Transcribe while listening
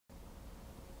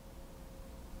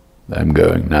I'm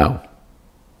going now.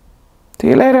 See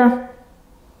you later.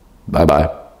 Bye-bye.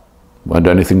 Want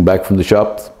anything back from the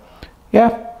shops? Yeah,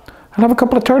 I'll have a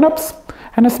couple of turnips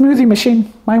and a smoothie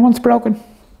machine. My one's broken.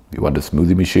 You want a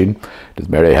smoothie machine? Does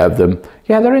Mary have them?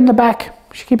 Yeah, they're in the back.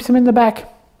 She keeps them in the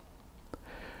back.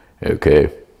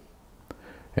 Okay.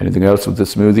 Anything else with the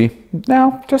smoothie?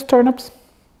 No, just turnips.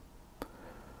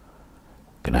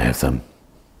 Can I have some?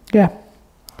 Yeah.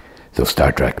 So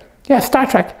Star Trek. Yeah, Star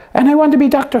Trek. And I want to be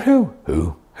Doctor Who.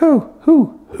 Who?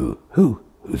 Who?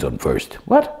 Who's on first?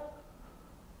 What?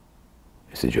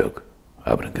 It's a joke.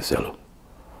 Abbott and Costello.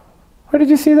 Where did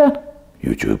you see that?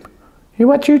 YouTube. You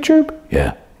watch YouTube?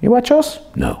 Yeah. You watch us?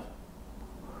 No.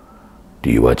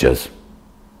 Do you watch us?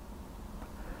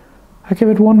 I give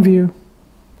it one view,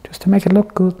 just to make it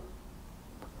look good.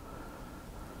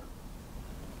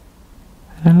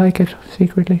 And I like it,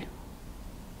 secretly.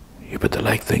 You put the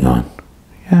like thing on.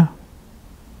 Yeah.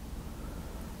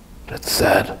 That's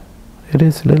sad. It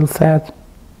is a little sad.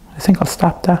 I think I'll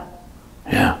stop that.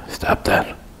 Yeah, stop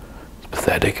that. It's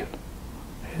pathetic.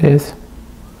 It is.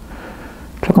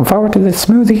 Looking forward to this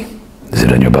smoothie. Is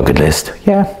it on your bucket list?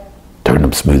 Yeah.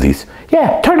 Turnip smoothies.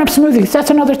 Yeah, turnip smoothies.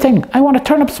 That's another thing. I want a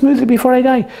turnip smoothie before I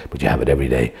die. But you have it every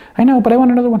day. I know, but I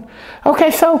want another one.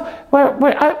 Okay, so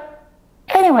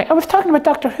anyway, I was talking about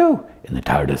Doctor Who. In the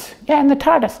TARDIS. Yeah, in the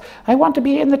TARDIS. I want to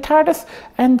be in the TARDIS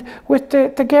and with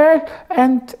the girl,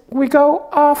 and we go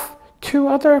off to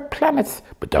other planets.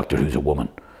 But Doctor Who's a woman.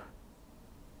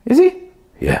 Is he?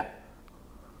 Yeah.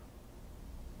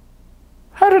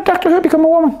 How did Doctor Who become a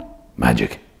woman?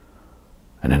 Magic.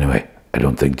 And anyway, I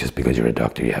don't think just because you're a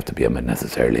doctor you have to be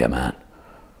necessarily a man.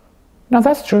 No,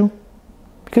 that's true.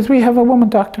 Because we have a woman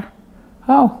doctor.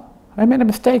 Oh, I made a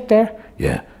mistake there.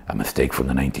 Yeah, a mistake from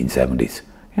the 1970s.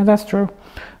 Yeah, that's true.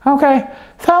 Okay,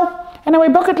 so anyway,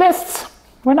 bucket lists.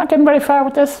 We're not getting very far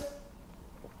with this.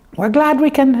 We're glad we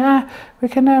can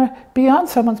be on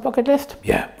someone's bucket list.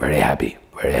 Yeah, very happy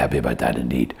about that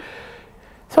indeed.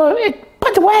 So,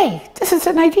 by the way, this is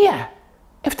an idea.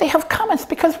 If they have comments,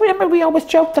 because remember we always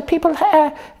joked that people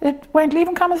weren't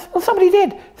leaving comments. Well, somebody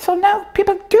did. So now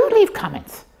people do leave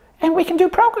comments, and we can do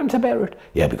programs about it.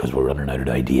 Yeah, because we're running out of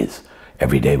ideas.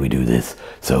 Every day we do this,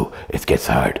 so it gets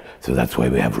hard. So that's why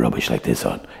we have rubbish like this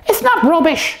on. It's not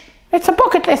rubbish. It's a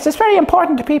bucket list. It's very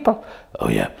important to people. Oh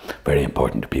yeah, very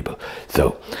important to people.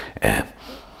 So,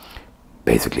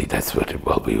 basically that's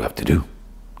what we have to do.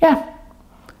 Yeah.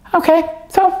 Okay,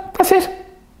 so that's it.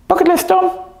 Bucket list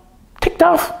done. Ticked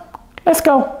off. Let's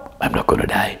go. I'm not gonna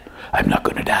die. I'm not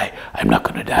gonna die. I'm not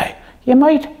gonna die. You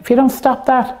might if you don't stop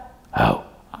that. How?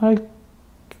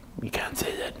 You can't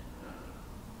say that.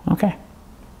 Okay.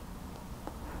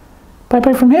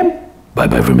 Bye-bye from him.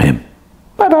 Bye-bye from him.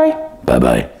 Bye-bye.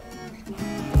 Bye-bye.